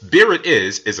Beer It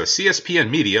is a CSPN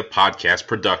Media podcast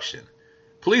production.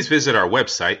 Please visit our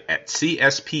website at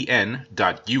cspn.us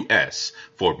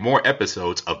for more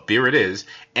episodes of Beer It Is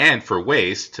and for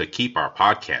ways to keep our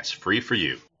podcast free for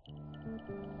you.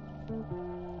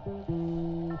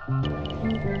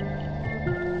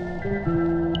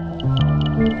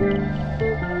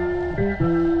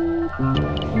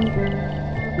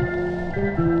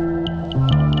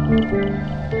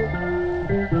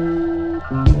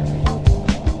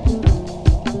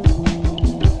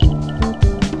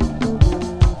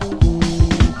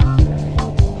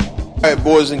 All right,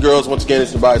 boys and girls, once again,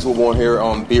 it's Tobias Wilborn here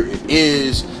on Beer It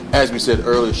Is. As we said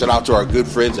earlier, shout out to our good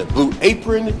friends at Blue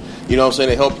Apron. You know what I'm saying?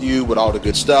 They help you with all the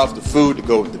good stuff, the food to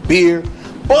go with the beer.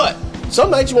 But some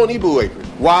nights you won't need Blue Apron.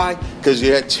 Why? Because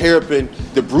you're at Terrapin,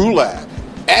 the Brew Lab,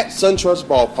 at SunTrust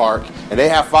Ballpark, and they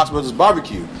have Fox Brothers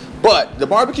Barbecue. But the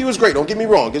barbecue is great, don't get me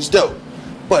wrong, it's dope.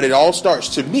 But it all starts,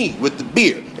 to me, with the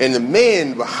beer. And the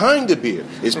man behind the beer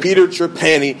is Peter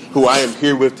Trapani, who I am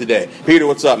here with today. Peter,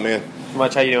 what's up, man?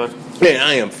 Much, how you doing? Man,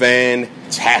 I am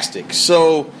fantastic.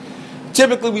 So,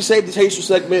 typically we save the taster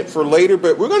segment for later,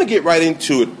 but we're going to get right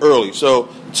into it early. So,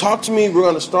 talk to me. We're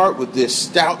going to start with this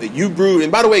stout that you brewed.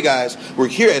 And by the way, guys, we're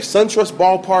here at SunTrust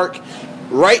Ballpark,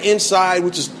 right inside,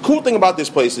 which is the cool thing about this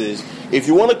place is, if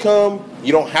you want to come,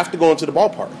 you don't have to go into the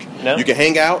ballpark. No. You can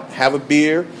hang out, have a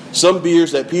beer. Some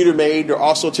beers that Peter made are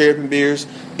also Terrapin beers.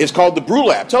 It's called the Brew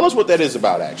Lab. Tell us what that is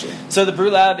about, actually. So the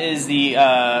Brew Lab is the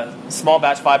small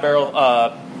batch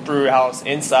 5-barrel brew house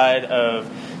inside of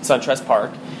SunTrust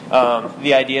Park.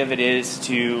 The idea of it is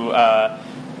to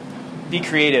be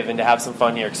creative and to have some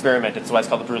fun here, experiment. That's why it's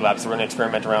called the Brew Lab, so we're going to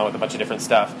experiment around with a bunch of different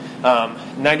stuff.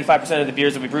 95% of the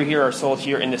beers that we brew here are sold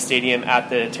here in the stadium at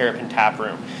the Terrapin Tap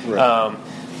Room. Right.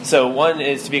 So one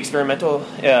is to be experimental.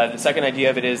 The second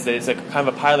idea of it is that it's a kind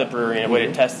of a pilot brewery and a way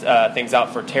to test things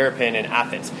out for Terrapin and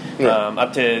Athens. Right.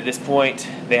 Up to this point,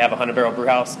 they have a 100-barrel brew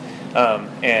house,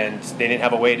 and they didn't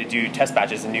have a way to do test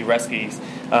batches and new recipes.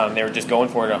 They were just going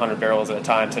for it at 100 barrels at a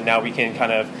time. So now we can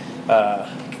kind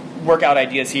of work out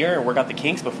ideas here and work out the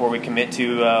kinks before we commit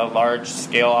to a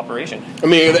large-scale operation. I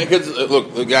mean, because,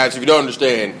 look, guys, if you don't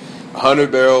understand,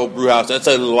 100-barrel brew house, that's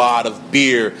a lot of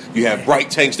beer. You have bright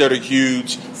tanks that are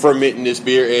huge, fermenting this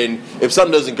beer, and if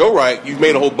something doesn't go right, you've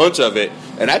made a whole bunch of it,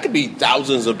 and that could be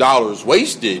thousands of dollars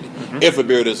wasted if a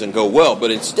beer doesn't go well.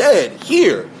 But instead,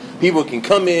 here, people can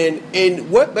come in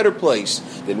what better place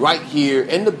than right here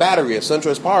in the Battery at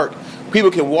SunTrust Park. People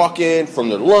can walk in from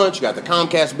their lunch. You got the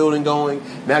Comcast building going.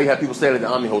 Now you have people staying at the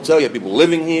Omni Hotel. You have people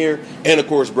living here. And, of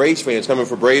course, Braves fans coming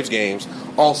for Braves games.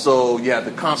 Also, you have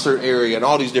the concert area and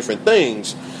all these different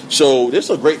things. So this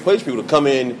is a great place for people to come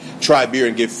in, try beer,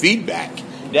 and give feedback.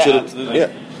 Yeah, absolutely.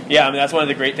 Yeah, I mean, that's one of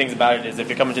the great things about it is if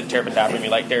you're coming to the Terrapin Tap Room, you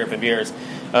like Terrapin beers.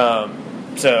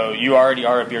 So you already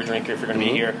are a beer drinker if you're going to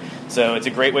be here. So it's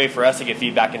a great way for us to get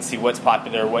feedback and see what's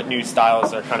popular, what new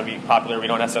styles are kind of be popular. We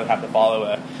don't necessarily have to follow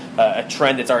a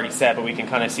trend that's already set, but we can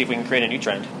kind of see if we can create a new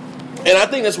trend. And I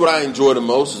think that's what I enjoy the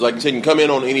most is, like you said, you can come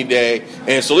in on any day.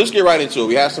 And so let's get right into it.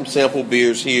 We have some sample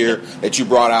beers here that you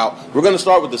brought out. We're going to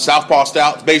start with the Southpaw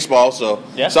Stout. It's baseball, so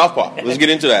yeah. Southpaw. Let's get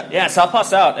into that. Yeah, Southpaw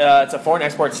Stout. It's a foreign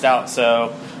export stout,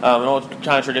 so an old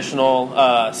kind of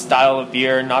traditional style of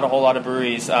beer. Not a whole lot of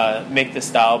breweries make this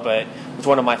style, but it's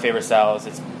one of my favorite styles.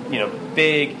 It's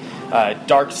big,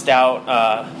 dark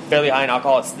stout, fairly high in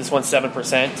alcohol. This one's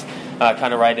 7%.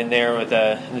 Kind of right in there with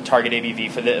the target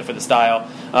ABV for the style.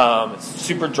 It's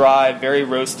super dry, very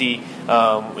roasty.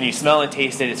 When you smell and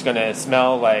taste it, it's going to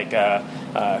smell like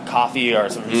coffee or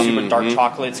some super dark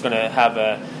chocolate. It's going to have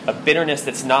a bitterness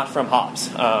that's not from hops.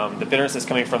 The bitterness is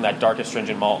coming from that dark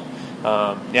astringent malt.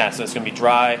 So it's going to be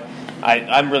dry.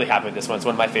 I'm really happy with this one. It's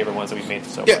one of my favorite ones that we've made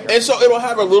so far. Yeah, and so it'll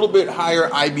have a little bit higher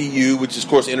IBU, which is,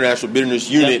 of course, International Bitterness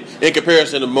Unit, in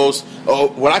comparison to most,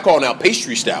 what I call now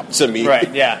pastry stout to me.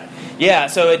 Right, yeah. Yeah,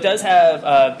 so it does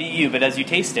have BU, but as you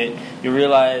taste it, you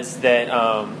realize that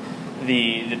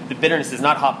the bitterness is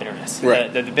not hop bitterness.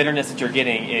 Right. The bitterness that you're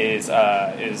getting is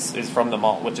from the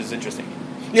malt, which is interesting.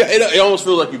 Yeah, it almost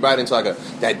feels like you bite into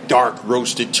that dark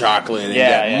roasted chocolate and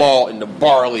that malt and the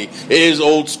barley. It is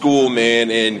old school,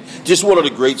 man, and just one of the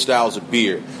great styles of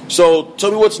beer. So tell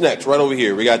me what's next. Right over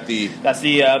here, we got the.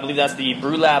 I believe that's the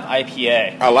Brew Lab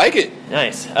IPA. I like it.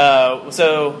 Nice.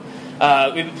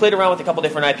 We've played around with a couple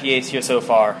different IPAs here so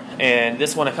far, and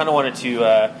this one I kind of wanted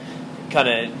to kind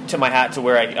of tip my hat to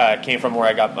where I came from, where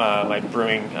I got my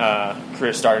brewing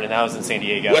career started, and that was in San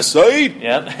Diego. West Side?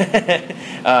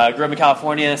 Yep. Grew up in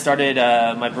California, started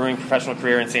my brewing professional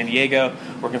career in San Diego,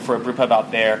 working for a brew pub out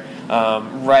there,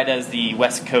 right as the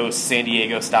West Coast San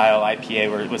Diego style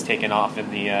IPA was taken off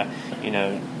in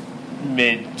the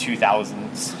mid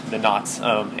 2000s, the knots,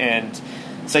 and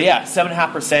so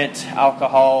 7.5%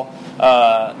 alcohol.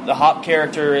 The hop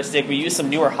characteristic, we use some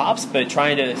newer hops, but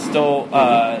trying to still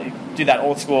do that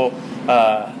old school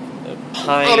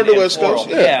pine out of the and West floral.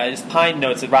 Coast, yeah, just pine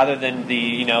notes rather than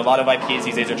the a lot of IPAs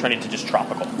these days are turning to just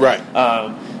tropical. Right.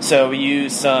 So we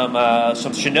use some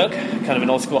Chinook, kind of an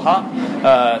old school hop,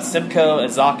 Simcoe,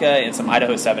 Azaka, and some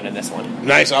Idaho 7 in this one.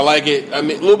 Nice, I like it. I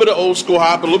mean, a little bit of old school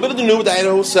hop, a little bit of the new with the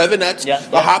Idaho 7. That's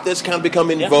a hop that's kind of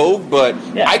become in vogue, but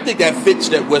I think that fits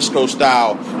that West Coast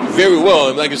style very well.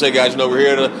 And like I said, guys, we're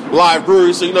here at a live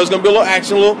brewery, so it's going to be a little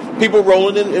action, a little people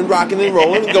rolling and rocking and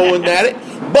rolling and going at it.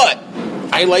 But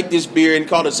I like this beer and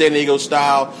call it San Diego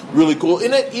style. Really cool.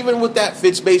 And it, even with that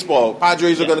fits baseball.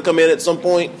 Padres are going to come in at some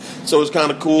point, so it's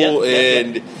kind of cool.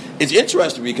 And it's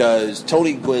interesting because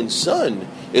Tony Gwynn's son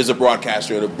is a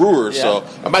broadcaster at a brewer, so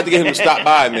I'm about to get him to stop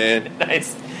by, man.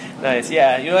 Nice.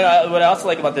 Yeah. You know what I also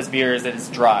like about this beer is that it's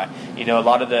dry. A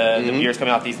lot of the beers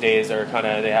coming out these days are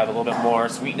they have a little bit more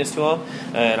sweetness to them,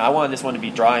 and I wanted this one to be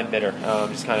dry and bitter.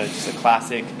 Just a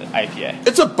classic IPA.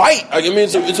 It's a bite. I mean,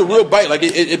 it's a real bite. Like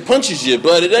it punches you,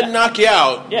 but it doesn't knock you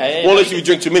out. Well, unless you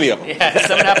drink too many of them. Yeah,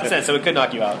 7.5%, so it could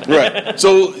knock you out. Right.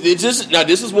 So this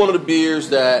is one of the beers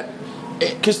that.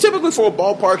 Because typically for a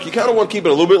ballpark, you kind of want to keep it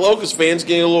a little bit low because fans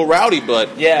get a little rowdy.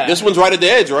 But this one's right at the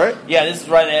edge, right? Yeah, this is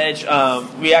right at the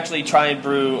edge. We actually try and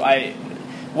brew.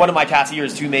 One of my tasks here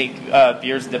is to make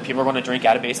beers that people are going to drink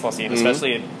at a baseball stadium,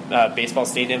 especially a baseball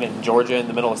stadium in Georgia in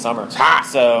the middle of summer. It's hot.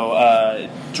 So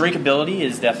drinkability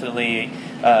is definitely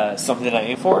something that I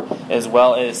aim for, as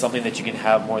well as something that you can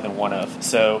have more than one of.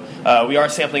 So we are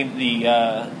sampling the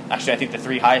actually I think the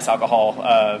 3 highest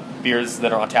alcohol beers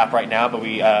that are on tap right now, but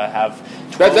we have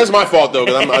 12. That's my fault though,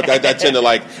 because I tend to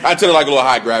like a little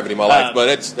high gravity in my life, but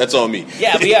that's on me.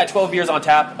 Yeah, we got 12 beers on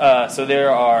tap. So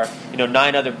there are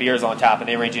 9 other beers on tap, and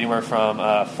they range anywhere from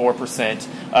 4%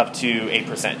 up to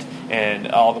 8%.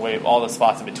 And all the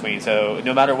spots in between. So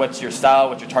no matter what's your style,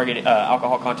 what your target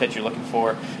alcohol content you're looking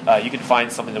for, you can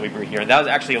find something that we brew here. And that was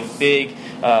actually a big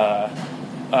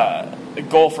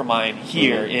goal for mine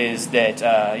here is that,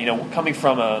 coming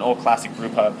from an old classic brew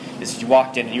pub, is you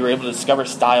walked in and you were able to discover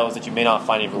styles that you may not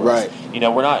find anywhere else.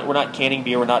 Right. We're not canning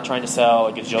beer. We're not trying to sell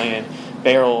a gajillion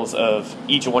barrels of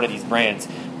each one of these brands.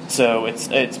 So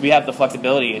it's we have the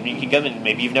flexibility, and you can come in.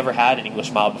 Maybe you've never had an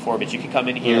English mild before, but you can come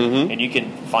in here and you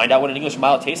can find out what an English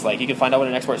mild tastes like. You can find out what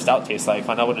an export stout tastes like.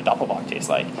 Find out what a Doppelbock tastes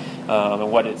like, and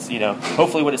what it's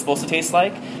hopefully what it's supposed to taste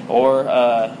like. Or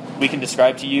we can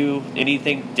describe to you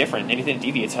anything different, anything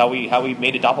deviates how we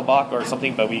made a Doppelbock or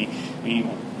something, but we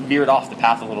veered off the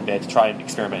path a little bit to try and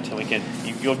experiment,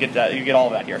 and you'll get that. You get all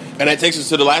of that here. And that takes us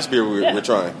to the last beer we're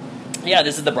trying. Yeah,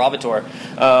 this is the Bravator.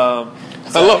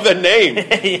 I love that name.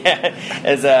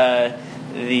 As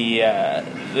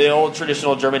the old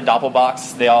traditional German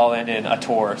Doppelbocks, they all end in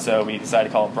ator, so we decided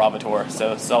to call it Bravator.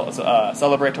 So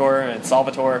Celebrator and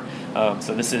Salvator.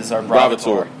 So this is our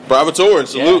Bravator. Bravator and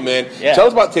salute, man. Yeah. Tell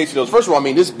us about tasting those. First of all, I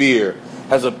mean, this beer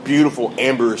has a beautiful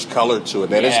amberish color to it,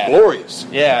 man. It's glorious.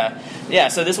 Yeah.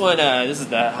 So this one, this is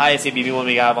the highest ABV one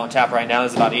we have on tap right now.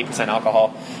 This is about 8%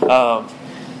 alcohol.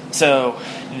 So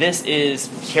this is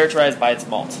characterized by its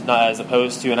malt, as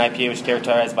opposed to an IPA, which is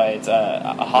characterized by its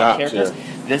hop characters.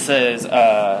 Yeah. This is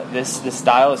this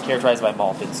style is characterized by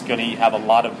malt. It's going to have a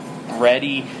lot of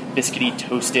bready, biscuity,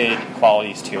 toasted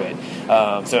qualities to it.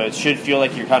 So it should feel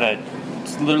like you're kind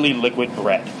of literally liquid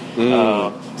bread.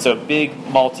 So big,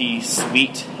 malty,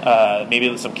 sweet, maybe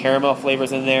with some caramel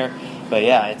flavors in there. But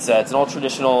yeah, it's an old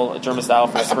traditional German style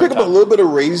for springtime. I pick up a little bit of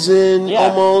raisin,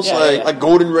 almost like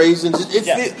golden raisins.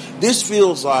 This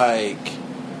feels like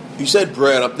you said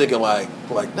bread. I'm thinking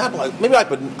not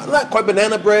quite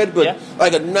banana bread, but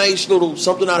like a nice little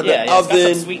something out of the oven. It's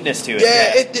got some sweetness to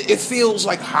it. It feels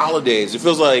like holidays. It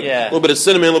feels like a little bit of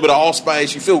cinnamon, a little bit of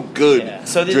allspice. You feel good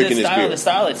drinking this beer. The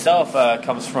style itself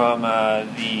comes from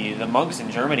the monks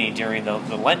in Germany during the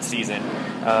Lent season.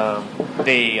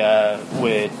 They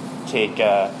would take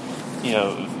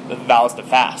vows to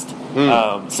fast.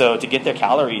 So to get their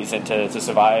calories and to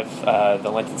survive the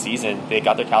Lenten season, they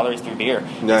got their calories through beer.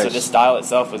 Nice. So this style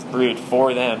itself was brewed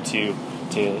for them to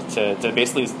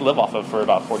basically live off of for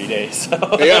about 40 days.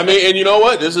 Yeah, I mean, and you know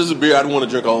what? This is a beer I'd want to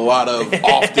drink a lot of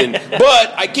often,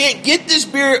 but I can't get this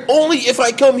beer only if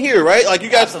I come here, right? Like you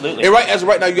guys, absolutely. And as of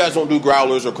right now, you guys don't do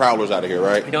growlers or crowlers out of here,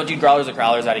 right? We don't do growlers or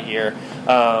crowlers out of here.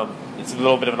 It's a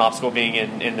little bit of an obstacle being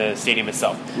in the stadium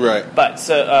itself. Right. But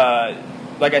so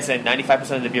like I said,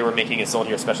 95% of the beer we're making is sold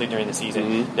here, especially during the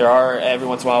season. There are, every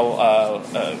once in a while,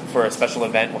 for a special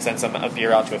event, we'll send a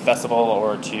beer out to a festival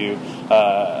or to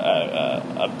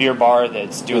a beer bar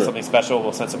that's doing something special.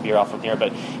 We'll send some beer out from here.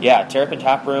 But yeah, Terrapin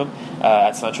Tap Room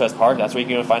at SunTrust Park, that's where you're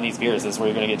going to find these beers. This is where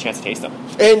you're going to get a chance to taste them.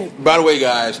 And by the way,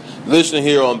 guys, listening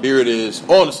here on Beer It Is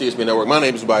on the CSP Network, my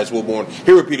name is Tobias Wilborn,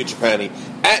 here with Peter Trapani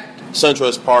at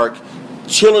SunTrust Park,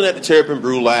 chilling at the Terrapin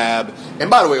Brew Lab. And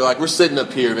by the way, like, we're sitting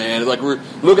up here, man. Like, we're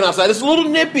looking outside. It's a little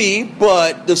nippy,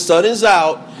 but the sun is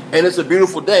out, and it's a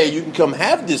beautiful day. You can come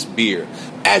have this beer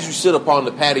as you sit upon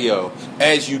the patio,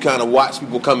 as you kind of watch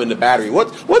people come in the Battery.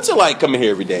 What's it like coming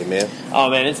here every day, man? Oh,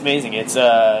 man, it's amazing. It's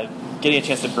getting a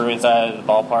chance to brew inside of the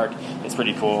ballpark. It's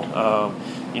pretty cool.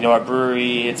 Our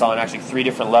brewery, it's on actually 3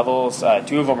 different levels. 2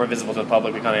 of them are visible to the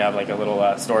public. We kind of have like a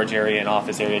little storage area and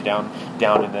office area down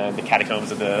in the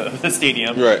catacombs of the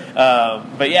stadium. Right.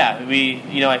 But yeah,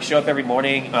 I show up every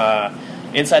morning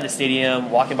inside the stadium,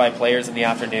 walking by players in the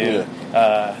afternoon.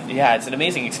 It's an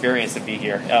amazing experience to be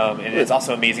here. And it's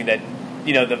also amazing that,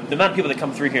 the amount of people that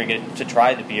come through here and get to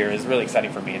try the beer is really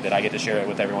exciting for me, that I get to share it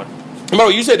with everyone. Bro,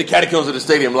 you said the catacombs of the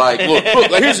stadium. Like, look,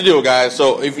 like, here's the deal, guys.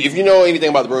 So if you know anything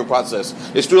about the brewing process,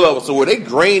 it's 3 levels. So where they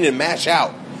grain and mash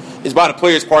out is by the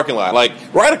players' parking lot. Like,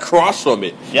 right across from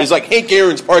it is like Hank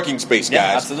Aaron's parking space, guys.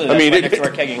 Yeah, absolutely. That's right next to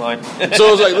our kegging line.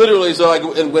 So it's like literally,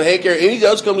 and when Hank Aaron, and he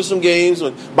does come to some games,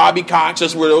 when Bobby Cox,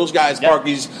 that's where those guys park,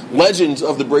 these legends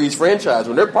of the Braves franchise.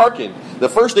 When they're parking, the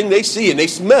first thing they see and they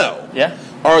smell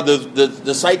are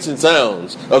the sights and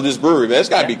sounds of this brewery. Man, that's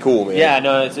got to be cool, man. Yeah,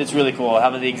 no, it's really cool.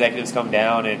 Having the executives come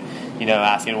down and,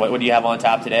 asking what do you have on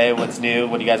tap today, what's new,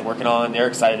 what are you guys working on, they're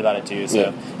excited about it too.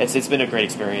 So it's been a great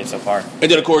experience so far.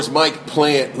 And then, of course, Mike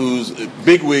Plant, who's a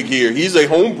bigwig here, he's a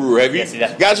home brewer. Have you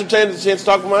got some chance to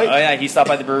talk to Mike? Oh, yeah, he stopped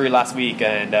by the brewery last week,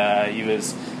 and he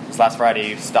was... last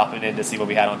Friday, stopping in to see what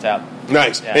we had on tap.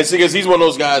 Nice. Yeah. And it's because he's one of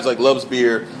those guys, like, loves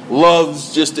beer,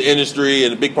 loves just the industry,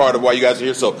 and a big part of why you guys are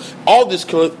here. So all this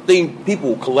thing,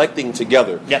 people collecting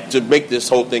together to make this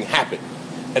whole thing happen.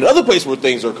 And another place where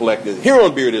things are collected, here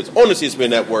on Beer It Is, on the CSP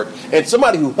Network, and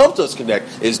somebody who helped us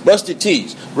connect is Busted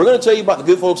Tees. We're going to tell you about the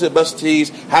good folks at Busted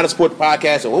Tees, how to support the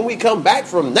podcast, and when we come back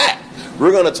from that,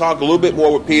 we're going to talk a little bit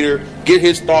more with Peter, get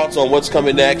his thoughts on what's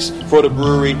coming next for the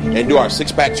brewery, and do our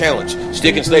 6-pack challenge.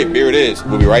 Stick and stay. Beer It Is.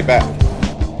 We'll be right back.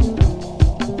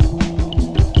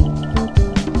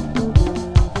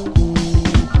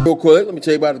 Real quick, let me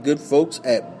tell you about the good folks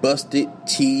at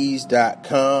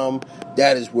BustedTees.com.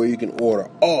 That is where you can order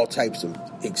all types of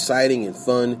exciting and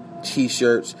fun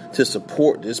t-shirts to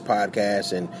support this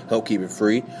podcast and help keep it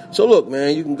free. So look,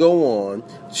 man, you can go on,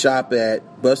 shop at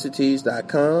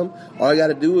BustedTees.com. All you got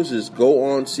to do is just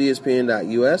go on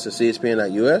CSPN.us or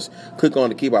CSPN.us, click on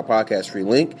the Keep Our Podcast Free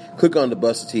link, click on the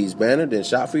Busted Tees banner, then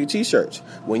shop for your t-shirts.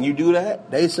 When you do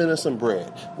that, they send us some bread.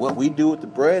 What we do with the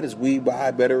bread is we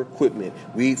buy better equipment.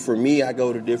 For me, I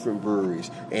go to different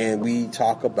breweries, and we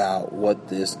talk about what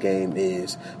this game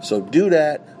is. So do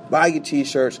that. Buy your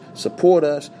t-shirts, support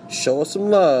us, show us some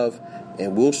love,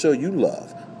 and we'll show you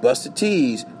love. Busted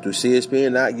Tees through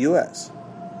CSPN.us.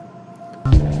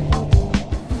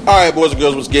 All right, boys and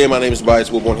girls, what's good? My name is Tobias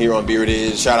Wilborn here on Beer It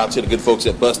Is. Shout out to the good folks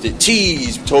at Busted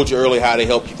Tees. We told you earlier how they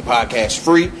help keep the podcast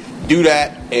free. Do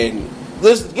that, and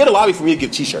let's get a lobby for me to get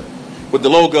a t-shirt with the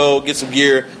logo, get some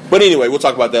gear. But anyway, we'll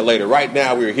talk about that later. Right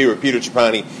now, we're here with Peter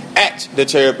Trapani at the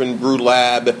Terrapin Brew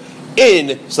Lab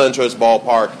in SunTrust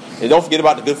Ballpark. And don't forget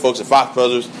about the good folks at Fox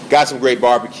Brothers. Got some great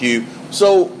barbecue.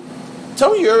 So,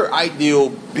 tell me your ideal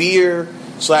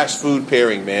beer/food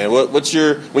pairing, man. What's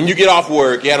when you get off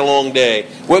work, you had a long day,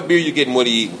 what beer you getting, what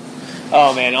are you eating?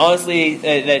 Oh, man, honestly,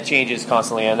 that changes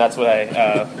constantly, and that's why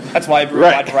I brew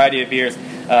a wide variety of beers.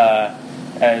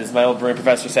 As my old brewing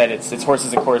professor said, it's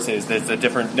horses and courses. There's a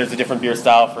different beer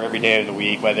style for every day of the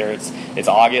week. Whether it's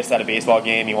August at a baseball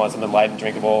game, you want something light and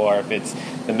drinkable, or if it's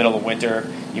the middle of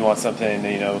winter, you want something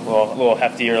a little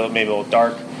heftier, maybe a little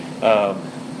dark.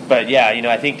 But yeah, when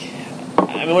I think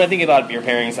about beer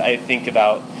pairings, I think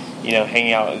about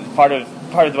hanging out. Part of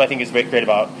what I think is great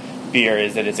about beer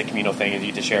is that it's a communal thing, and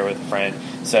you get to share with a friend.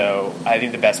 So I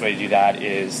think the best way to do that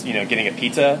is getting a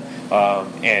pizza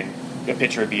and a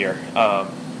pitcher of beer.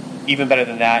 Even better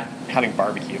than that, having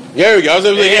barbecue. There we go. I'm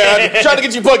trying to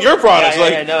get you to plug your products,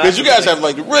 because you guys have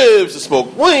like the ribs, the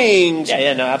smoked wings.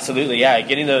 Yeah, no, absolutely. Yeah,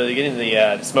 getting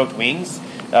the smoked wings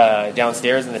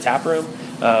downstairs in the tap room.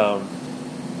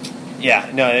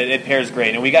 Yeah, no, it pairs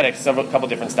great, and we got a couple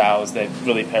different styles that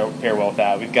really pair well with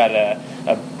that. We've got a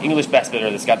English best bitter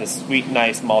that's got this sweet,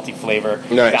 nice malty flavor,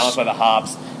 balanced by the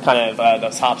hops. Kind of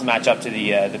those hops match up to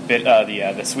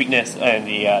the sweetness and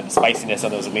the spiciness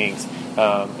of those wings,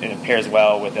 and it pairs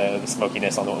well with the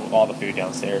smokiness on all the food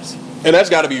downstairs. And that's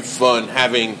got to be fun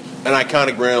having an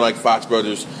iconic brand like Fox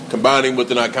Brothers combining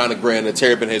with an iconic brand that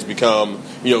Terrapin has become.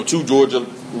 Two Georgia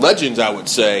legends, I would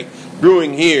say,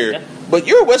 brewing here. Yeah. But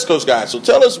you're a West Coast guy, so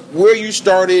tell us where you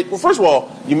started. Well, first of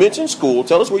all, you mentioned school.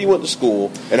 Tell us where you went to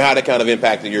school and how that kind of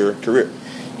impacted your career.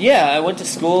 Yeah, I went to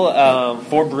school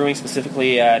for brewing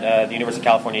specifically at the University of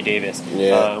California, Davis.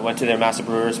 Yeah. Went to their Master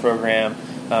Brewers program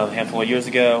a handful of years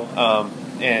ago,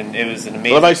 and it was an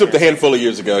amazing. Well, I slipped a handful of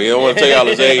years ago. You don't want to tell y'all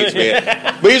his age,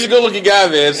 man. But he's a good-looking guy,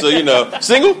 man. So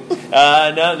single? No,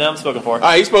 I'm spoken for. All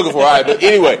right, he's spoken for. All right, but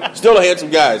anyway, still a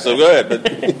handsome guy. So go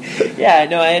ahead. Yeah,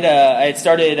 no, I had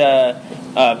started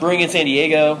brewing in San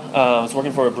Diego. I was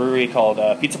working for a brewery called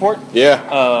Pizza Port.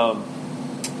 Yeah.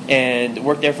 And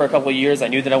worked there for a couple of years. I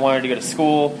knew that I wanted to go to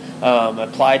school.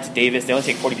 Applied to Davis. They only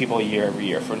take 40 people every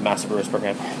year for the Master Brewers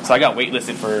program. So I got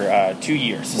waitlisted for 2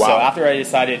 years. Wow. So after I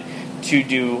decided to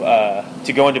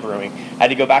go into brewing, I had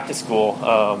to go back to school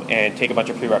and take a bunch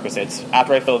of prerequisites.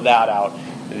 After I filled that out,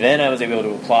 then I was able to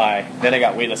apply. Then I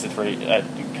got waitlisted for a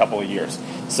couple of years.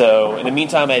 So in the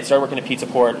meantime, I had started working at Pizza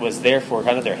Port. Was there for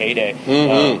kind of their heyday.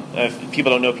 Mm-hmm. If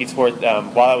people don't know Pizza Port,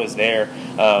 while I was there.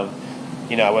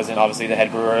 I wasn't obviously the head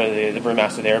brewer, the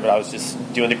brewmaster there, but I was just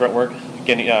doing the grunt work,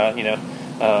 getting,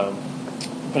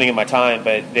 putting in my time.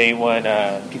 But they won,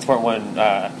 Pizza Port won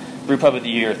Brew Pub of the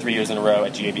Year 3 years in a row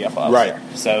at GABF while I was there.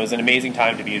 So it was an amazing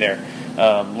time to be there.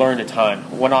 Learned a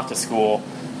ton. Went off to school,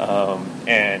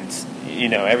 and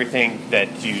everything that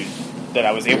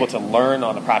I was able to learn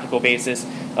on a practical basis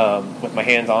with my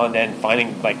hands on, then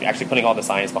actually putting all the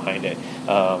science behind it.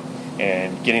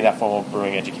 And getting that formal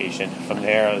brewing education. From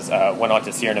there, I went on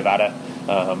to Sierra Nevada,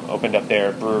 opened up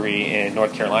their brewery in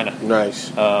North Carolina. Nice.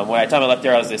 When the time I left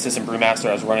there, I was the assistant brewmaster.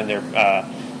 I was running their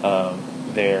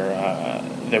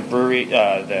brewery,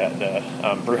 the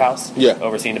brew house. Yeah.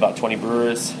 Overseeing about 20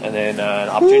 brewers, and then an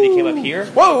opportunity came up here.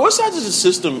 Whoa, what size is the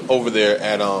system over there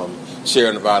at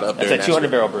Sierra Nevada up there? That's a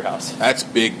 200-barrel brew house. That's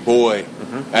big, boy.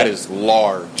 Mm-hmm. That is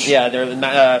large. Yeah,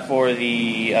 they're for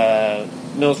the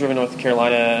Mills River, North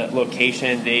Carolina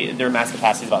location. Their mass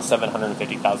capacity is about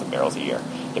 750,000 barrels a year,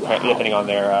 depending on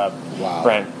their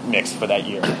brand mix for that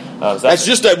year. So that's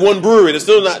just that one brewery. That's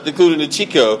still not including the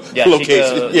Chico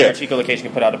location. Their Chico location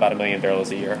can put out about 1 million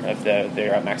barrels a year if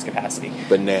they're at max capacity.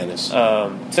 Bananas.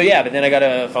 But then I got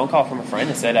a phone call from a friend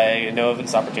that said, I know of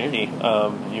this opportunity.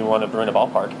 You want to brew in a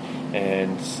ballpark?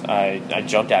 And I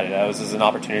jumped at it. It was an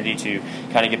opportunity to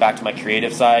kind of get back to my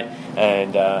creative side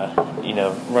and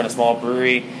run a small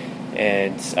brewery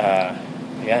and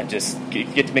just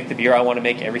get to make the beer I want to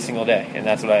make every single day. And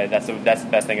that's the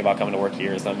best thing about coming to work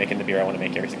here is I'm making the beer I want to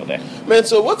make every single day. Man,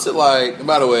 so what's it like?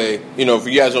 By the way, for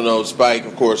you guys don't know, Spike,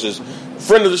 of course, is a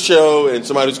friend of the show and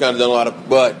somebody who's kind of done a lot of.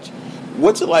 But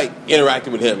what's it like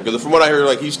interacting with him? Because from what I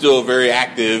heard, he's still very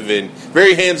active and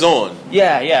very hands-on.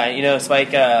 Yeah.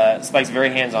 Spike's very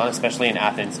hands-on, especially in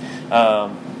Athens.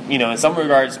 In some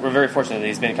regards, we're very fortunate that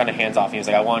he's been kind of hands-off. He was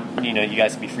like, I want, you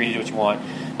guys to be free to do what you want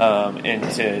and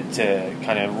to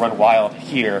kind of run wild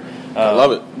here. I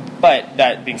love it. But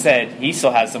that being said, he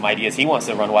still has some ideas. He wants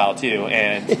to run wild, too.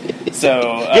 And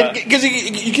so... Because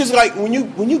when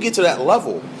you get to that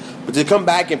level, but to come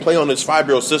back and play on this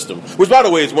 5-barrel system, which, by the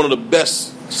way, is one of the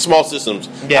best small systems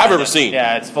I've ever seen.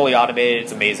 Yeah, it's fully automated.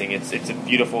 It's amazing. It's a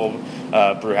beautiful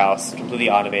brew house, completely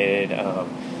automated.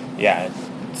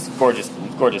 It's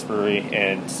gorgeous brewery,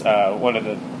 and one of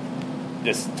the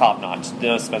just top notch.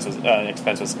 No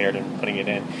expense was spared in putting it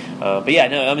in.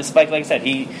 Spike, like I said,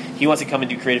 he wants to come and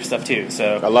do creative stuff too.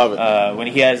 So I love it. When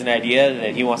he has an idea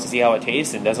that he wants to see how it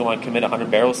tastes and doesn't want to commit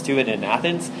 100 barrels to it in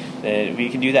Athens, then we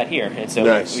can do that here. And so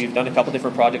we've done a couple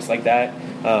different projects like that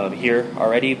here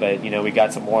already. But we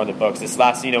got some more on the books. This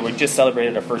last, we just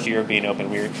celebrated our first year of being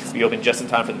open. We opened just in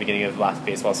time for the beginning of the last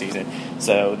baseball season.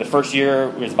 So the first year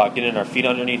was about getting our feet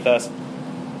underneath us.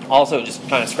 Also, just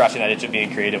kind of scratching that itch of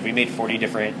being creative. We made 40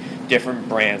 different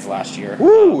brands last year.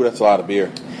 Woo, that's a lot of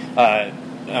beer.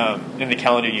 In the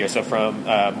calendar year, so from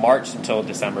March until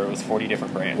December, it was 40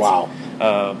 different brands. Wow.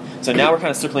 So now we're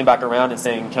kind of circling back around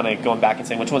and going back and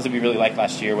saying which ones did we really like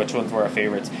last year, which ones were our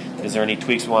favorites. Is there any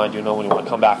tweaks we want to do? We want to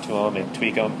come back to them and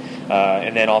tweak them.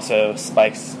 And then also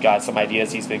Spike's got some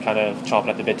ideas he's been kind of chomping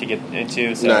at the bit to get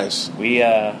into. So nice. We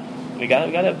we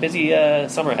got a busy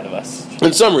summer ahead of us.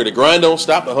 In summary, the grind don't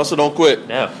stop, the hustle don't quit.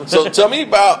 No. So tell me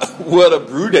about what a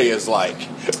brew day is like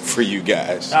for you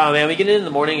guys. Oh man, we get in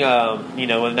the morning.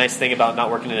 The nice thing about not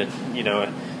working in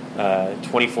a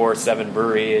 24/7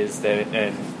 brewery is that,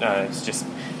 and it's just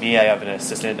me. I have an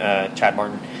assistant, Chad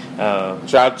Martin.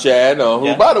 Shout out Chad,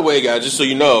 who, by the way, guys, just so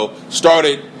you know,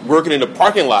 started working in the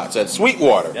parking lots at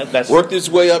Sweetwater. Yep, worked his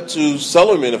way up to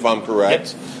Sellerman, if I'm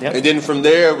correct. Yep. And then from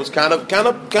there, it was kind of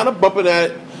bumping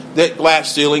at that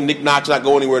glass ceiling. Nick Knox not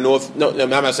going anywhere north. No, I'm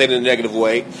not saying it in a negative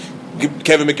way.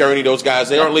 Kevin McCurney, those guys,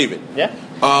 they aren't leaving. Yeah.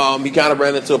 He kind of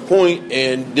ran into a point,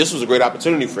 and this was a great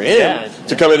opportunity for him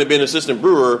to come in and be an assistant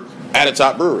brewer at a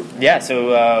top brewery. Yeah,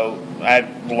 so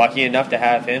I'm lucky enough to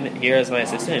have him here as my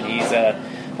assistant. He's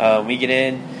we get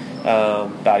in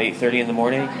about 8:30 in the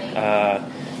morning.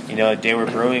 The day we're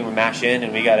brewing, we mash in,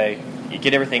 and we gotta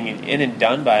get everything in and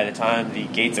done by the time the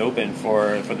gates open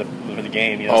for the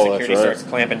game. Security starts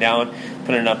clamping down,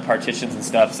 putting up partitions and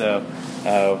stuff. So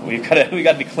we got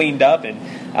to be cleaned up and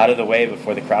out of the way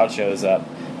before the crowd shows up.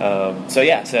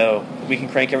 So we can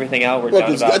crank everything out. We're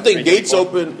done about. I think gates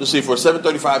open. Let's see, for a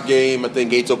 7:35 game. I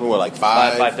think gates open like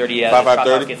 5:30. Yeah,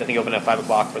 5:30. Gates I think open at 5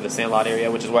 o'clock for the Sandlot area,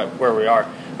 which is where we are,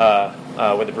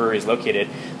 where the brewery is located.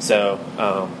 So.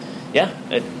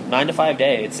 9 to 5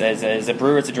 day. It's as a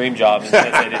brewer, it's a dream job.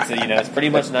 It's pretty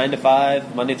much 9 to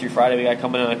 5, Monday through Friday. We got to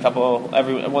come in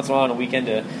every once in a while on a weekend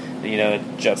to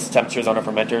adjust temperatures on our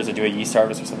fermenters or do a yeast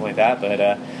harvest or something like that.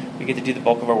 But we get to do the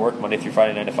bulk of our work Monday through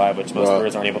Friday, 9 to 5, which most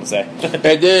brewers aren't able to say. And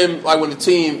then, like when the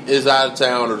team is out of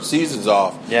town or the season's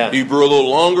off, do you brew a little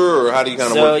longer, or how do you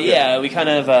kind of work? So we kind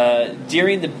of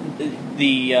during the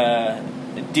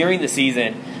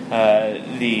season,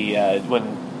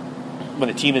 when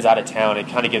the team is out of town, it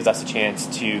kind of gives us a chance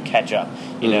to catch up.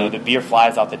 The beer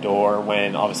flies out the door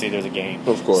when obviously there's a game.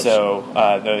 Of course. So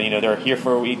they're here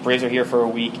for a week. Braves are here for a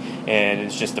week, and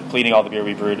it's just depleting all the beer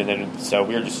we brewed. And then so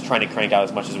we're just trying to crank out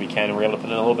as much as we can. And we're able to put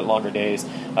in a little bit longer days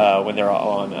when they're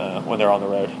on the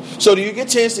road. So do you get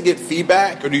a chance to get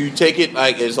feedback, or do you take it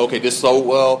like as okay, this sold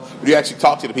well? Or do you actually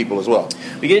talk to the people as well?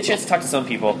 We get a chance to talk to some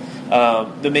people. I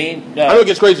know it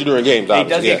gets crazy during games. It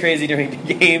does get crazy during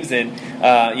games, and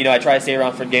I try to stay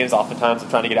around for games. Oftentimes, I'm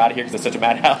trying to get out of here because it's such a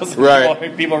madhouse.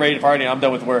 Right. People are ready to party, and I'm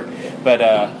done with work. But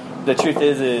the truth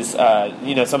is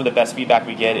some of the best feedback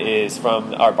we get is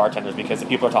from our bartenders because the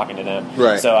people are talking to them.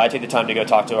 Right. So I take the time to go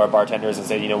talk to our bartenders and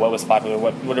say, what was popular,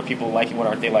 what are people liking, what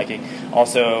aren't they liking.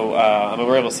 Also,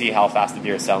 we're able to see how fast the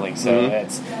beer is selling, so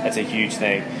that's a huge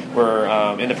thing. We're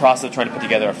in the process of trying to put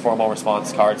together a formal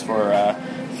response cards for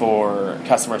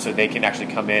customers so they can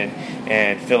actually come in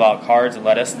and fill out cards and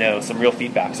let us know some real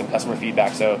feedback, some customer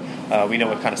feedback, so we know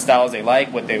what kind of styles they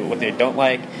like, what they don't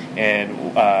like,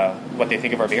 and what they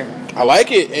think of our beer. I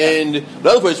like it, and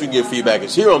another place we can give feedback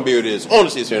is here on Beer It Is on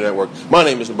the CSN Network. My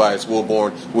name is Tobias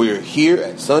Wilborn. We are here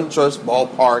at SunTrust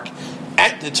Ballpark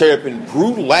at the Terrapin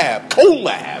Brew Lab,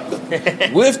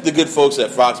 collab, with the good folks at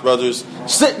Fox Brothers,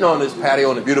 sitting on this patio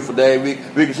on a beautiful day. We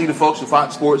can see the folks from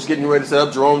Fox Sports getting ready to set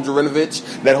up, Jerome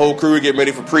Jarinovich, that whole crew getting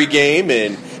ready for pregame,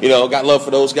 and, got love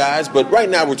for those guys. But right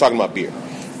now we're talking about beer.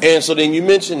 And so then you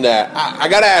mentioned that. I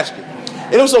got to ask you,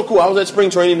 and it was so cool. I was at spring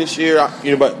training this year.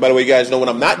 By the way, you guys know when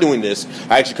I'm not doing this,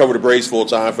 I actually cover the Braves full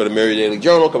time for the Merry Daily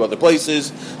Journal, cover other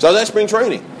places. So I was at spring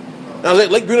training. And I was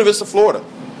at Lake Buena Vista, Florida.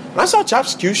 And I saw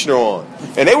Chops Kushner on,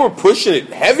 and they were pushing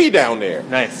it heavy down there.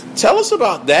 Nice. Tell us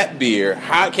about that beer,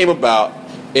 how it came about,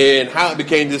 and how it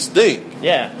became this thing.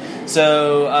 Yeah.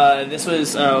 So this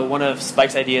was one of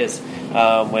Spike's ideas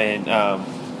when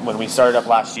we started up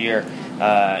last year.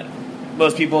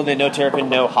 Most people that know Terrapin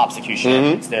know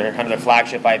Hopsecutioner. It's kind of their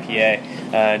flagship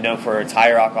IPA, known for its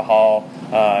higher alcohol,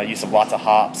 use of lots of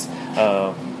hops.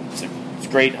 It's a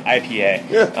great IPA.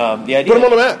 Yeah. The idea, put them on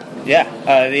the map.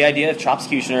 Yeah. The idea of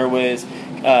Chopsecutioner was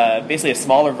basically a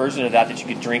smaller version of that you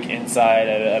could drink inside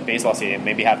a baseball stadium,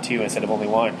 maybe have two instead of only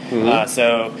one.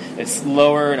 So it's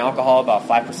lower in alcohol, about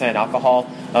 5%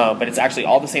 alcohol, but it's actually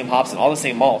all the same hops and all the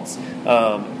same malts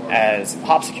as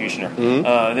Hopsecutioner.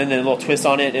 And then the little twist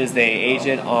on it is they age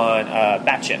it on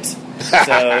bat chips.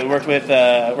 So we worked with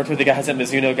the guys at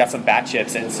Mizuno, got some bat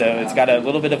chips, and so it's got a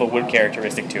little bit of a wood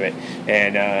characteristic to it.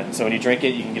 And so when you drink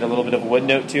it, you can get a little bit of a wood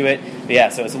note to it. But yeah,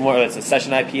 so it's a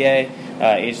session IPA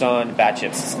aged on bat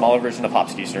chips, a smaller version of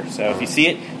Hopsecutioner. So if you see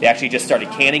it, they actually just started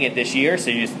canning it this year.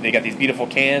 So they got these beautiful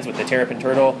cans with the Terrapin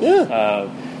turtle. Yeah.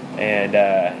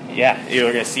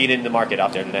 You're going to see it in the market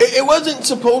out there today. It wasn't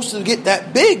supposed to get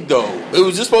that big, though. It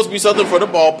was just supposed to be something for the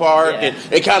ballpark, and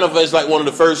it kind of is like one of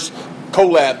the first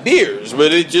collab beers,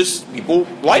 but it just people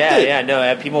liked it. Yeah,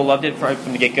 no, people loved it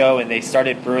from the get go, and they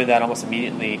started brewing that almost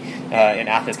immediately in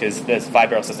Athens because this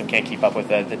 5-barrel system can't keep up with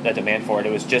the demand for it.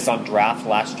 It was just on draft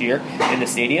last year in the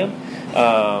stadium.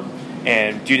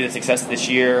 And due to the success this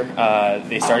year,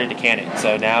 they started to can it.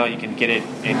 So now you can get it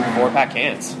in 4-pack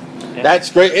cans. Yeah.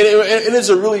 That's great. And it's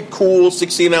a really cool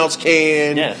 16-ounce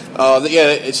can. Yeah.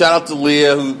 Shout out to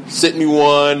Leah who sent me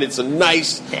one. It's a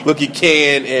nice looking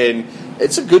can, and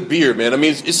it's a good beer, man. I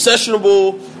mean, it's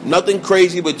sessionable, nothing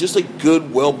crazy, but just a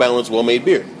good, well-balanced, well-made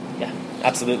beer. Yeah,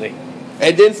 absolutely.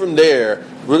 And then from there,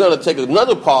 we're going to take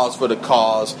another pause for the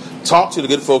cause, talk to the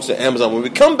good folks at Amazon. When we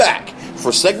come back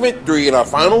for segment 3 and our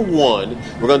final one,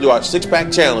 we're going to do our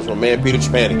 6-pack challenge from my man Peter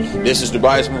Trapani. This is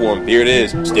Dubai's number 1. Here it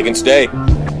is. Stick and stay.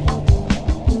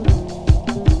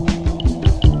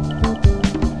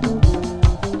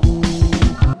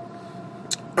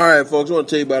 All right, folks, I want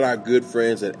to tell you about our good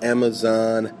friends at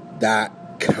Amazon.com.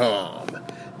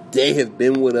 They have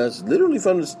been with us literally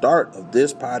from the start of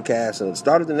this podcast and the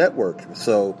start of the network.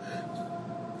 So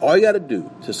all you got to do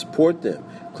to support them,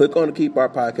 click on the Keep Our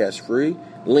Podcast Free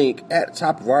link at the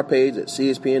top of our page at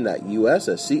cspn.us,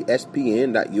 that's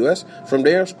cspn.us. From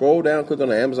there, scroll down, click on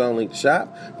the Amazon link to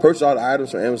shop, purchase all the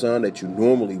items from Amazon that you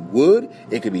normally would.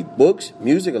 It could be books,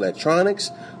 music,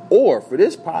 electronics, or for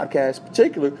this podcast in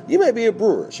particular, you may be a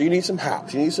brewer, so you need some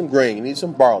hops, you need some grain, you need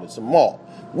some barley, some malt,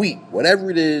 wheat, whatever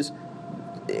it is.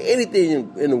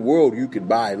 Anything in the world you could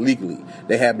buy legally,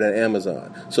 they have it at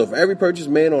Amazon. So for every purchase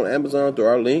made on Amazon through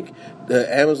our link,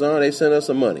 Amazon, they send us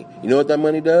some money. You know what that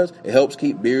money does? It helps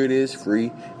keep Beer It Is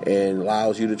free and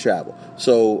allows you to travel.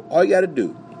 So all you got to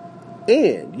do,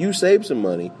 and you save some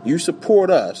money, you support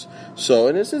us. So,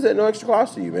 and this is at no extra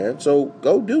cost to you, man. So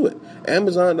go do it.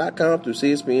 Amazon.com through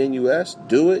CSPN US.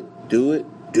 Do it, do it,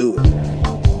 do it.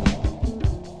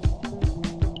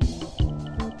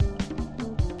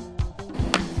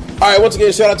 All right, once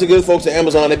again, shout out to good folks at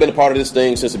Amazon. They've been a part of this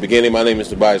thing since the beginning. My name is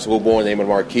Tobias Wilborn. The name of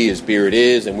the marquee is Beer It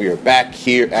Is, and we are back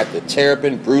here at the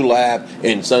Terrapin Brew Lab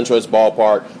in SunTrust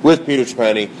Ballpark with Peter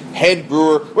Trapani, head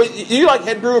brewer. Wait, you like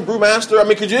head brewer, brewmaster? I mean,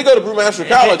 because you did go to Brewmaster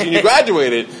College and you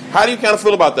graduated. How do you kind of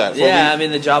feel about that? Yeah, I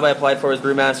mean, the job I applied for was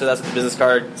brewmaster. That's what the business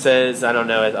card says. I don't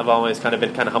know. I've always kind of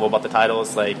been kind of humble about the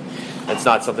titles. Like, it's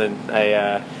not something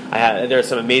I have. There are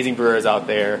some amazing brewers out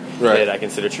there that I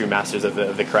consider true masters of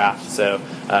the craft. So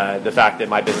the fact that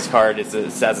my business card has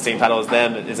the same title as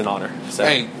them is an honor. So.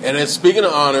 Hey, and then speaking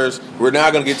of honors, we're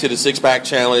now going to get to the 6-pack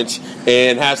challenge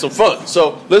and have some fun.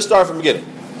 So let's start from the beginning.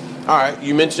 All right,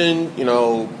 you mentioned, being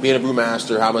a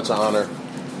brewmaster, how much honor.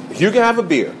 If you can have a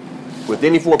beer with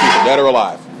any 4 people, dead or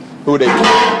alive, who would they be?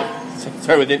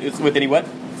 Sorry, with any what?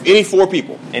 Any 4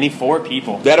 people. Any 4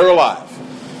 people. Dead or alive.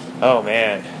 Oh,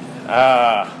 man.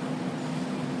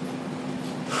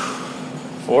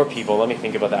 4 people. Let me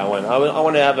think about that one. I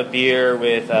want to have a beer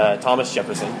with Thomas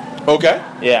Jefferson. Okay.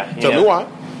 Yeah. Tell me why.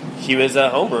 He was a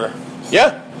home brewer.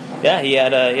 Yeah. Yeah, he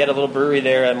had a little brewery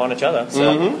there at Monticello.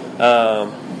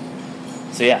 So,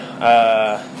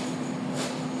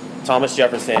 Thomas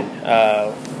Jefferson,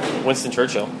 Winston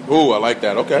Churchill. Ooh, I like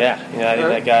that. Okay. Yeah, I think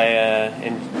that guy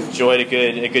enjoyed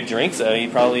a good drink, so he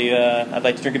probably I'd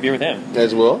like to drink a beer with him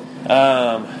as well.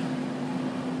 Yeah,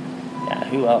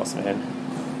 who else, man?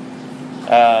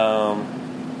 Now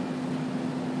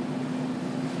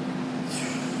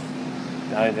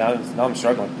I'm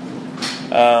struggling.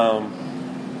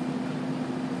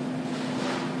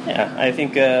 Yeah, I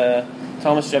think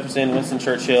Thomas Jefferson, Winston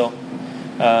Churchill,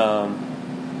 Barack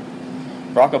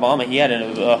Obama. He had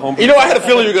a home brewer. I had a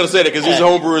feeling you were going to say that because he was a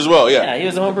home brewer as well. Yeah, he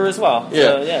was a home brewer as well.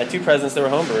 Yeah, so, 2 presidents that were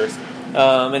home brewers.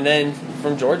 And then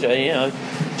from Georgia,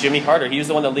 Jimmy Carter. He was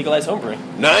the one that legalized homebrewing.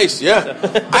 Nice, yeah.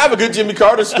 I have a good Jimmy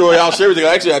Carter story I'll share with you.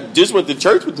 Actually, I just went to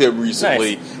church with him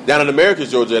recently down in Americus,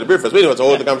 Georgia at a beer fest. But anyway, it's a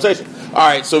whole other conversation. All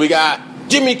right, so we got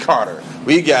Jimmy Carter.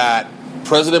 We got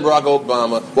President Barack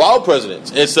Obama. Well, all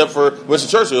presidents, except for Winston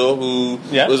Churchill, who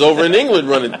was over in England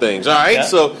running things. All right,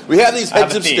 so we have these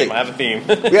heads of state. I have a theme.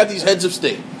 We have these heads of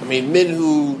state. I mean, men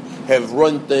who have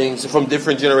run things from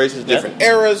different generations, different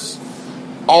eras,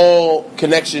 all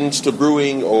connections to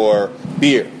brewing or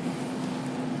beer.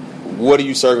 What are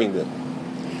you serving them?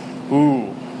 Ooh,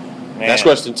 man. That's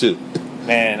question 2.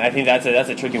 Man, I think that's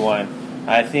a tricky one.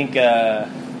 I think, I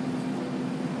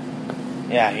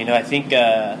think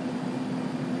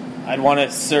I'd want to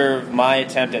serve my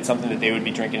attempt at something that they would be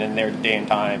drinking in their day and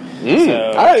time.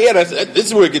 So, all right, this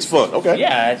is where it gets fun. Okay.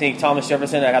 Yeah, I think Thomas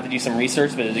Jefferson. I'd have to do some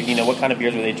research, but what kind of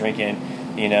beers were they drinking?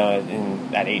 In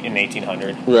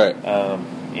 1800. Right.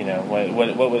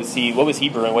 What was he? What was he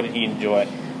brewing? What did he enjoy?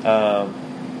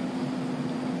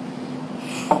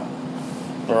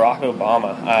 Barack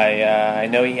Obama. I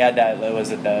know he had that.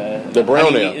 Was it the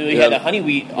brown honey, ale? He had the honey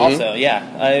wheat also. Yeah,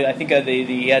 I think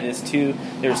he had his two.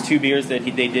 There was 2 beers that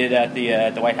they did at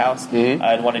the White House.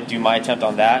 I'd want to do my attempt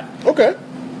on that. Okay.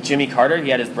 Jimmy Carter, he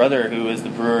had his brother who was the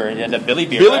brewer. He had the Billy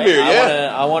beer. Billy right? beer,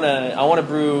 yeah. I want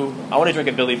to drink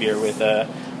a Billy beer with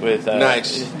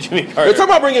nice. Jimmy Carter. They're talking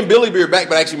about bringing Billy beer back,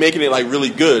 but actually making it like really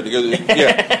good. Because,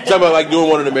 talking about like doing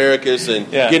one in Americus and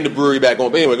getting the brewery back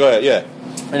on. But anyway, go ahead. Yeah.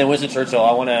 And then Winston Churchill,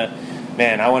 I want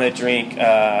to drink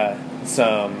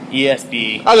some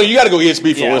ESB. I know you got to go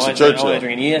ESB for Winston Churchill. I want to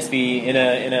drink an ESB in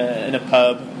a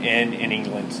pub in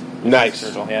England. Nice.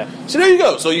 Churchill, yeah. So there you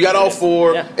go. So you got all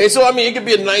 4. Yeah. And so, I mean, it could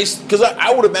be a nice, because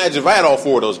I would imagine if I had all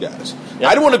 4 of those guys,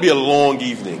 I don't want to be a long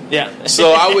evening. Yeah.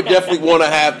 So I would definitely want to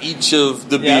have each of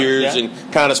the beers and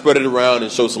kind of spread it around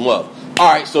and show some love. All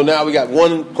right, so now we got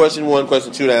question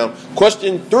 2 down.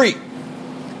 Question 3.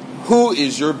 Who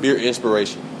is your beer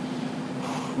inspiration?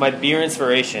 My beer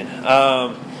inspiration.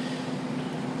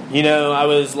 I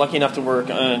was lucky enough to work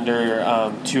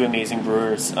under 2 amazing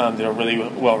brewers that are really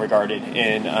well regarded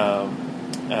in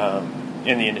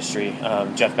the industry.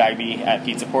 Jeff Bagby at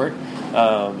Pizza Port,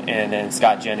 and then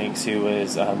Scott Jennings, who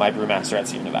is my brewmaster at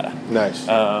Sierra Nevada. Nice.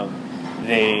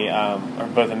 They are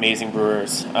both amazing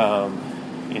brewers.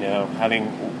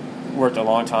 Having worked a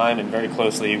long time and very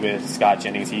closely with Scott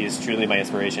Jennings, he is truly my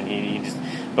inspiration.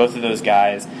 Both of those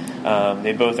guys,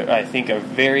 they both, I think, are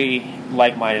very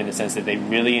like-minded in the sense that they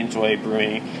really enjoy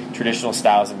brewing traditional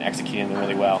styles and executing them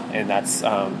really well. And that's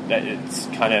it's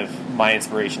kind of my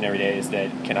inspiration every day is that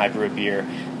can I brew a beer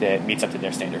that meets up to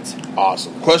their standards.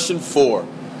 Awesome. Question 4.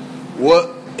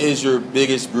 What is your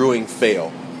biggest brewing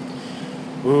fail?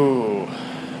 Ooh,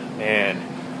 man.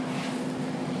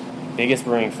 Biggest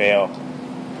brewing fail.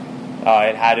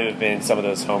 It had to have been some of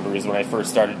those homebrews when I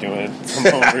first started doing some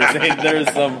homebrews. There was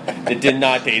some that did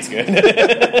not taste good.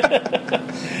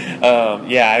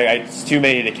 It's too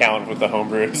many to count with the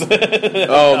homebrews.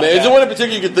 Oh man, is there one in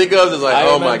particular you can think of? That's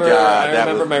like, my god! I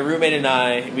remember my roommate and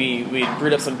I we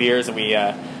brewed up some beers and we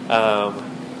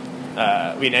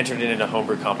entered it in a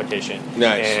homebrew competition.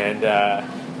 Nice. And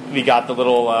we got the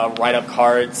little write-up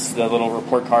cards, the little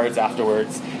report cards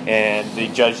afterwards, and the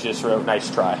judge just wrote,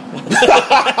 "Nice try."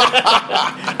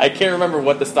 I can't remember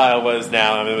what the style was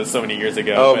now. I mean, it was so many years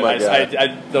ago. Oh, but my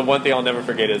God. the one thing I'll never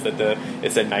forget is that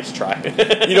it said, "Nice try."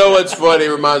 You know what's funny? It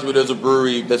reminds me there's a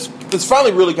brewery that's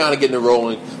finally really kind of getting it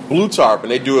rolling, Blue Tarp,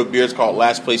 and they do a beer it's called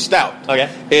Last Place Stout. Okay.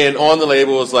 And on the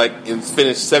label it's like it's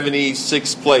finished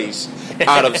 76th place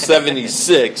out of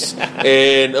 76, but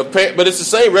it's the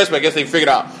same recipe. I guess they figured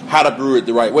out how to brew it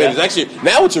the right way. Yeah. It's actually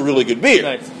now it's a really good beer.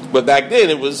 Nice. But back then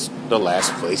it was the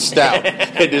Last Place Stout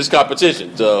in this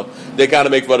competition, so they kind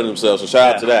of make fun of themselves. So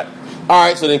shout out to that. All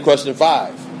right, so then question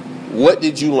 5: what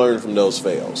did you learn from those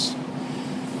fails?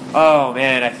 Oh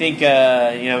man, I think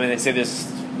when they say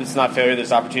this is not failure,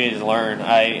 there's opportunity to learn.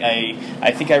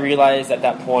 I think I realized at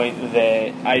that point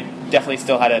that I definitely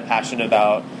still had a passion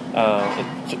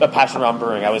around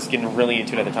brewing. I was getting really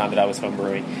into it at the time that I was home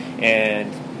brewing,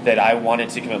 and that I wanted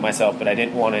to commit myself, but I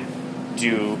didn't want to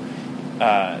do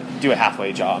a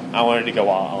halfway job. I wanted to go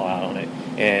all out on it,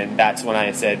 and that's when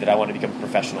I said that I want to become a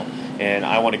professional, and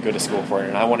I want to go to school for it,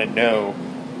 and I want to know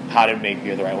how to make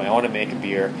beer the right way. I want to make a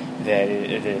beer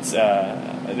that's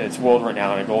world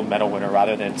renowned, a gold medal winner,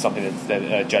 rather than something that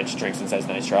a judge drinks and says,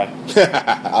 "Nice try."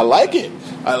 I like it.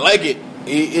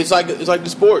 It's like the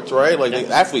sports, right? Like the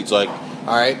athletes, like,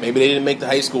 all right, maybe they didn't make the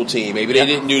high school team, maybe they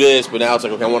didn't do this, but now it's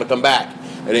like, okay, I want to come back.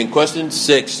 And then question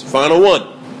 6, final one: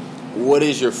 what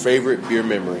is your favorite beer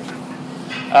memory?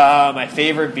 My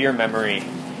favorite beer memory,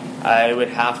 I would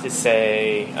have to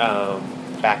say,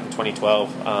 back in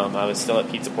 2012, I was still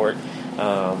at Pizza Port,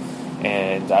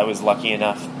 and I was lucky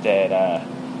enough that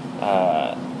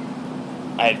I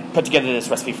had put together this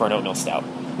recipe for an oatmeal stout.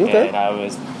 Okay. And I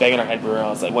was begging our head brewer, I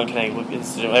was like,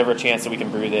 is there ever a chance that we can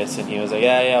brew this? And he was like,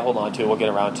 yeah, hold on to it, we'll get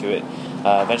around to it.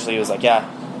 Eventually he was like,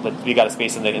 we got a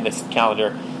space in this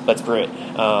calendar, let's brew it.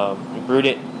 We brewed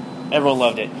it, everyone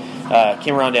loved it.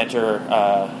 Came around to enter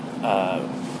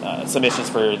submissions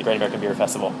for the Great American Beer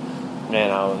Festival.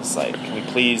 And I was like, can we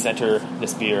please enter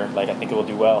this beer? Like, I think it will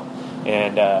do well.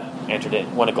 And entered it,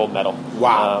 won a gold medal.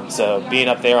 Wow. So being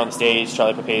up there on the stage,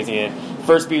 Charlie Papazian,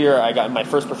 first beer, I got my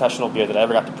first professional beer that I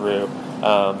ever got to brew.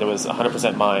 That was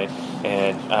 100% mine.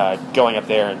 And going up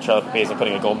there and Charlie Papazian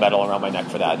putting a gold medal around my neck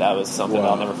for that was something that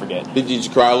I'll never forget. Did you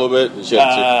cry a little bit?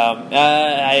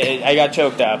 I got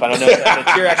choked up. I don't know if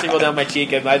the tear actually rolled down my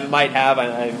cheek. I might have.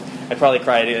 I probably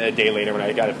cried a day later when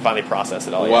I got to finally process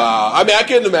it all. Wow. I mean, I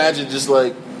couldn't imagine just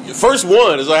like first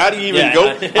one is like, how do you even go?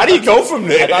 How do you go from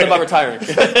there? I thought about retiring.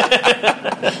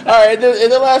 All right,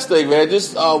 and the last thing, man,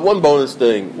 just one bonus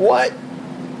thing. What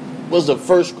was the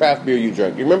first craft beer you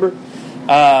drank? You remember?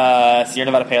 Sierra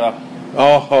Nevada Pale Ale.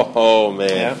 Oh man.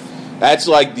 Yeah. That's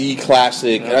like the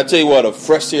classic. And I tell you what, a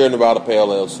fresh Sierra Nevada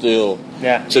Pale Ale still,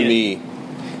 to me.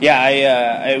 Yeah,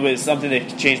 it was something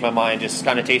that changed my mind, just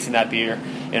kind of tasting that beer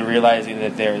and realizing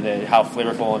that how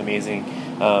flavorful and amazing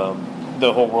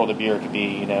the whole world of beer could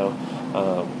be. You know,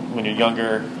 when you're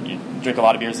younger, you drink a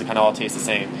lot of beers that kind of all taste the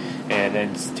same, and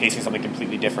then tasting something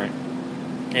completely different.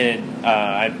 And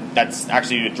that's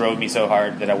actually what drove me so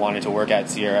hard that I wanted to work at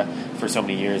Sierra for so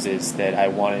many years, is that I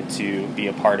wanted to be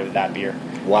a part of that beer.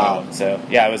 Wow. So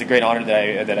yeah, it was a great honor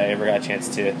that I ever got a chance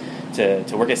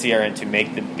to work at Sierra and to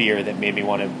make the beer that made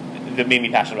me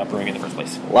passionate about brewing in the first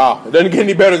place. Wow, it doesn't get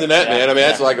any better than that, man. I mean,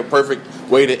 that's yeah. like a perfect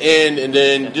way to end. And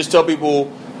then just tell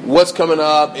people what's coming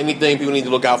up, anything people need to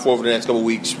look out for the next couple of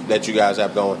weeks that you guys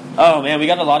have going. Oh, man, we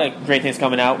got a lot of great things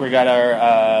coming out. We got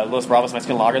our Los Bravos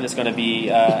Mexican Lager that's going to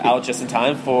be out just in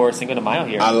time for Cinco de Mayo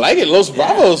here. I like it, Los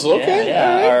Bravos. Okay.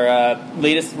 Yeah. Right. Our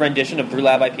latest rendition of Brew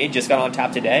Lab IPA just got on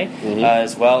tap today,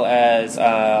 as well as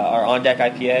our On Deck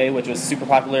IPA, which was super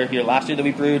popular here last year that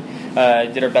we brewed.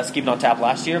 Did our best to keep it on tap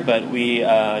last year, but we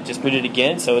just brewed it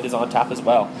again, so it is on tap as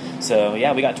well. So,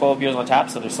 yeah, we got 12 beers on tap,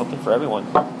 so there's something for everyone.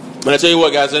 But I tell you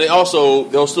what, guys, and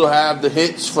they'll still have the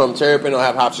hits from Terrapin. They'll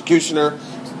have Hopsecutioner.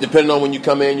 Depending on when you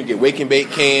come in, you get Wake and Bake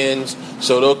cans.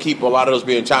 So they'll keep a lot of those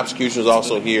beer and Hopsecutioners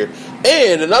also here.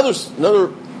 And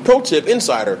another pro tip,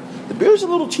 insider, the beer's a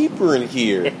little cheaper in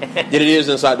here than it is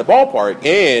inside the ballpark.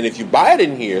 And if you buy it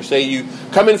in here, say you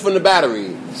come in from the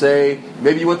Battery, say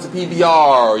maybe you went to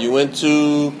PBR or you went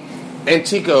to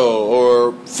Antico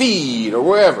or Feed or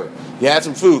wherever. You had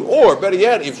some food. Or, better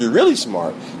yet, if you're really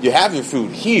smart, you have your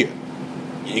food here.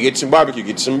 You get some barbecue,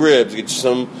 get some ribs, get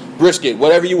some brisket,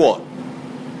 whatever you want.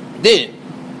 Then,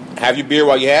 have your beer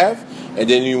while you have, and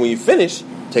then when you finish,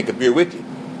 take a beer with you.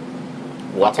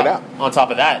 Walk it out. On top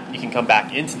of that, you can come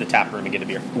back into the tap room and get a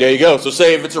beer. There you go. So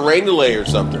say if it's a rain delay or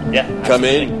something, come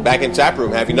in, back in tap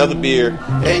room, have another beer,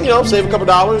 and, save a couple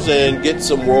dollars and get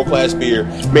some world-class beer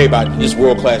made by this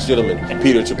world-class gentleman,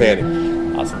 Peter Trapani.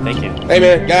 Awesome, thank you. Hey,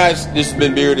 man, guys, this has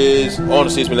been Beer It Is on the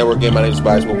Statesman Network. Again, my name is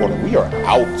Tobias Wilcorner. We are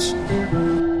out.